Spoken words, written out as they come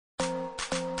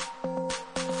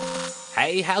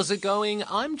Hey, how's it going?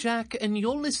 I'm Jack and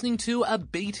you're listening to a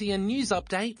BTN News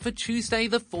Update for Tuesday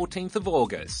the 14th of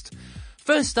August.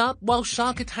 First up, while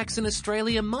shark attacks in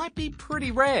Australia might be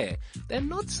pretty rare, they're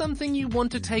not something you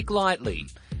want to take lightly.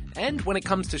 And when it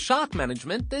comes to shark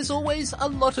management, there's always a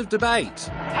lot of debate.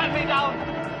 Hand me down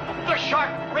the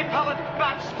shark repellent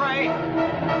bat spray!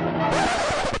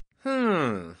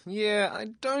 Yeah, I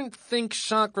don't think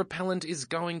shark repellent is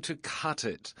going to cut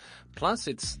it. Plus,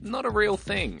 it's not a real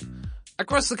thing.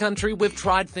 Across the country, we've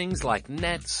tried things like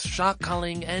nets, shark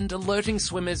culling, and alerting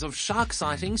swimmers of shark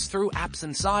sightings through apps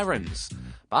and sirens.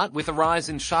 But with a rise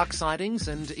in shark sightings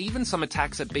and even some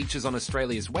attacks at beaches on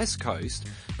Australia's west coast,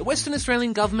 the Western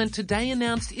Australian government today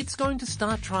announced it's going to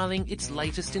start trialling its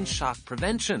latest in shark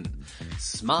prevention,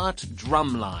 smart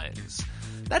drum lines.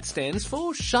 That stands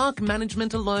for Shark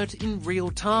Management Alert in Real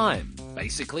Time.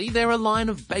 Basically, they're a line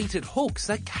of baited hooks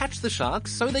that catch the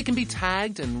sharks so they can be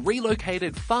tagged and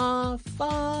relocated far,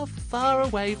 far, far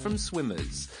away from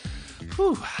swimmers.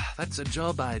 Whew, that's a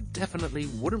job I definitely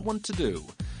wouldn't want to do.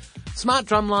 Smart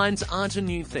drum lines aren't a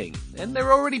new thing, and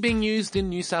they're already being used in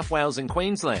New South Wales and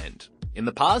Queensland. In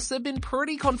the past, they've been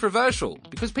pretty controversial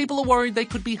because people are worried they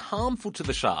could be harmful to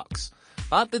the sharks.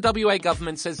 But the WA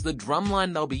government says the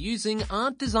drumline they'll be using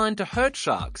aren't designed to hurt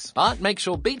sharks, but make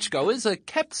sure beachgoers are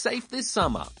kept safe this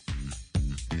summer.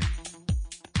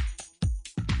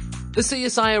 The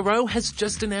CSIRO has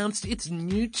just announced its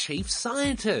new chief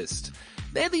scientist.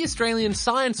 They're the Australian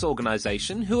science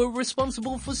organisation who are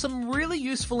responsible for some really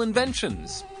useful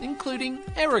inventions, including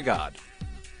AeroGuard.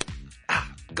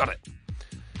 Got it.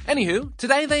 Anywho,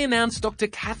 today they announced Dr.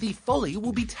 Kathy Foley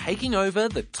will be taking over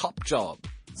the top job.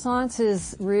 Science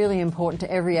is really important to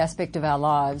every aspect of our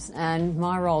lives, and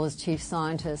my role as Chief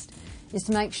Scientist is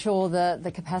to make sure that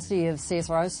the capacity of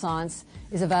CSIRO science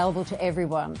is available to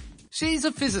everyone. She's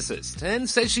a physicist and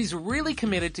says she's really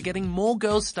committed to getting more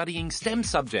girls studying STEM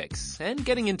subjects and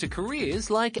getting into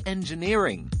careers like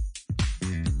engineering.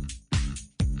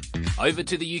 Over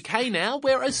to the UK now,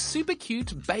 where a super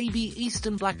cute baby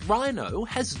eastern black rhino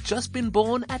has just been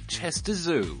born at Chester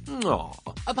Zoo. Aww.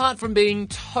 Apart from being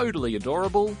totally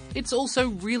adorable, it's also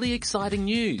really exciting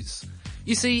news.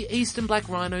 You see, eastern black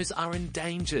rhinos are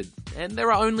endangered, and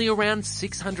there are only around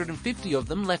 650 of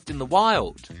them left in the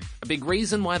wild. A big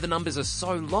reason why the numbers are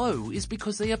so low is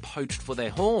because they are poached for their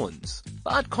horns.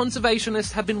 But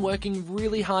conservationists have been working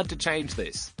really hard to change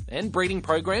this, and breeding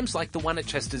programs like the one at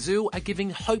Chester Zoo are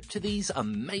giving hope to these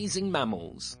amazing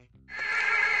mammals.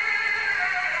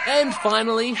 And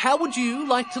finally, how would you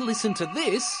like to listen to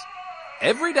this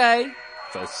every day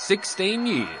for 16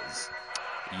 years?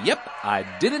 Yep, I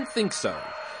didn't think so.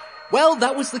 Well,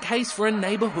 that was the case for a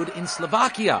neighbourhood in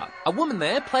Slovakia. A woman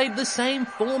there played the same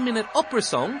 4-minute opera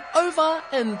song over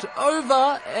and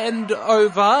over and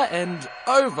over and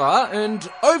over and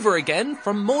over again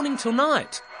from morning till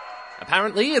night.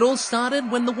 Apparently, it all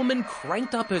started when the woman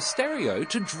cranked up her stereo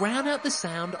to drown out the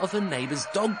sound of her neighbour's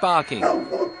dog barking.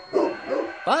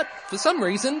 But, for some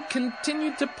reason,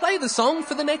 continued to play the song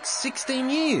for the next 16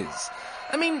 years.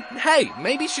 I mean, hey,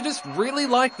 maybe she just really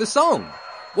liked the song.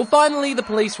 Well, finally, the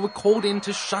police were called in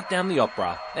to shut down the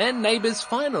opera, and neighbours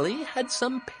finally had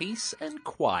some peace and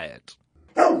quiet.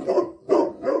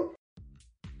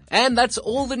 And that's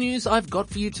all the news I've got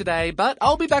for you today, but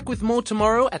I'll be back with more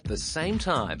tomorrow at the same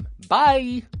time.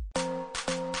 Bye!